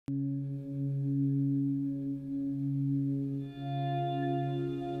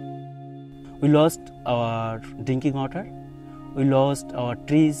We lost our drinking water, we lost our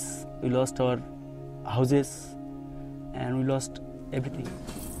trees, we lost our houses, and we lost everything.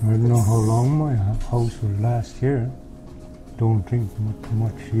 I don't know how long my house will last here. Don't think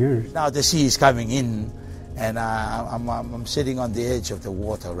much years. Now the sea is coming in, and I'm sitting on the edge of the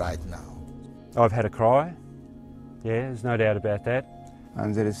water right now. I've had a cry. Yeah, there's no doubt about that.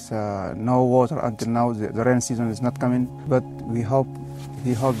 And there is no water until now. The rain season is not coming, but we hope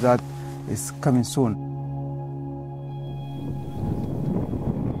that it's coming soon.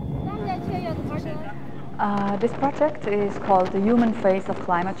 This project is called The Human Face of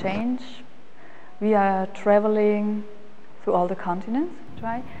Climate Change. We are traveling through all the continents,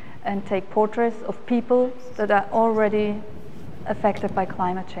 right, and take portraits of people that are already affected by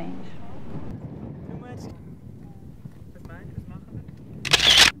climate change.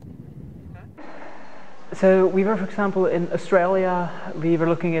 So we were, for example, in Australia. We were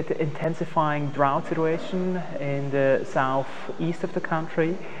looking at the intensifying drought situation in the southeast of the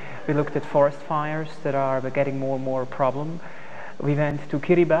country. We looked at forest fires that are getting more and more a problem. We went to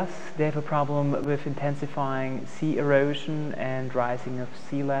Kiribati. They have a problem with intensifying sea erosion and rising of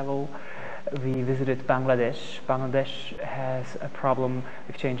sea level. We visited Bangladesh. Bangladesh has a problem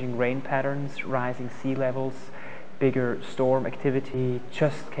with changing rain patterns, rising sea levels, bigger storm activity.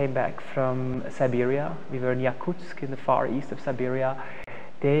 Just came back from Siberia. We were in Yakutsk in the far east of Siberia.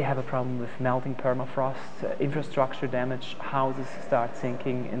 They have a problem with melting permafrost, infrastructure damage, houses start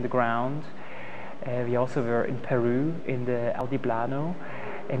sinking in the ground. We also were in Peru, in the Altiplano.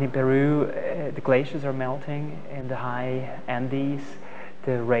 And in Peru, the glaciers are melting in the high Andes.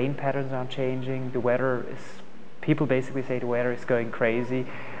 The rain patterns are changing. The weather is, people basically say the weather is going crazy.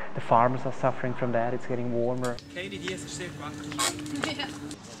 The farmers are suffering from that, it's getting warmer.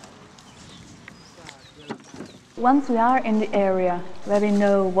 Once we are in the area where we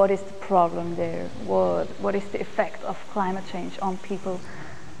know what is the problem there, what is the effect of climate change on people,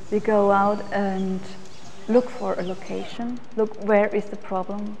 we go out and look for a location, look where is the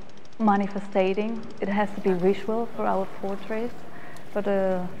problem manifesting. It has to be visual for our portraits, for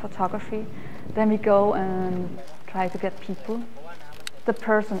the photography. Then we go and try to get people. The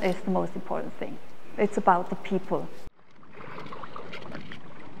person is the most important thing. It's about the people.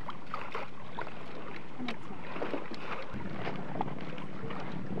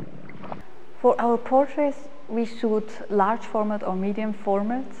 For our portraits, we shoot large format or medium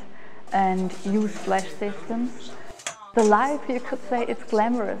format and use flash systems. The life, you could say, it's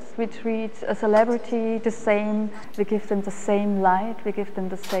glamorous. We treat a celebrity the same, we give them the same light, we give them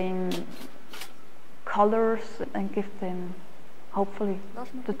the same colors and give them, hopefully,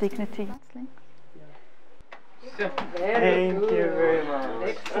 the dignity. Thank you very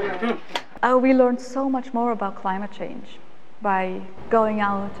much. We learned so much more about climate change by going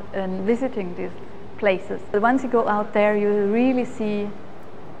out and visiting these places. But once you go out there, you really see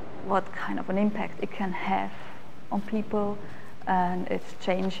what kind of an impact it can have on people, and it's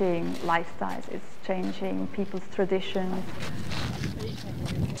changing lifestyles, it's changing people's traditions.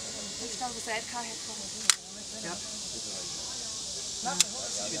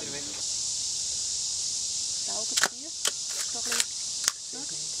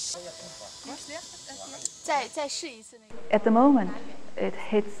 At the moment, it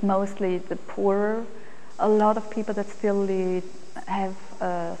hits mostly the poorer, a lot of people that still have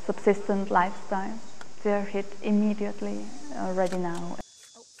a subsistent lifestyle. They're hit immediately, already now.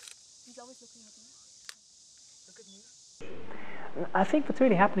 I think what's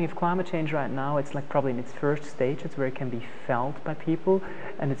really happening with climate change right now, it's like probably in its first stages where it can be felt by people,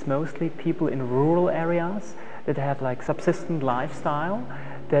 and it's mostly people in rural areas that have like subsistent lifestyle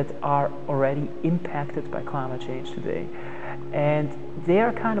that are already impacted by climate change today. And they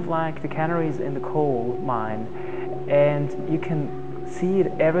are kind of like the canaries in the coal mine, and you can see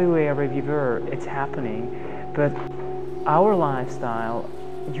it everywhere where we were, it's happening. But our lifestyle,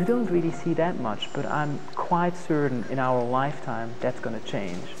 you don't really see that much, but I'm quite certain in our lifetime that's going to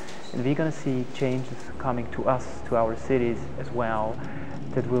change. And we're going to see changes coming to us, to our cities as well,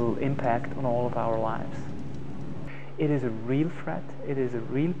 that will impact on all of our lives. It is a real threat, it is a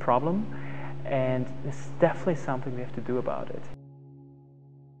real problem, and it's definitely something we have to do about it.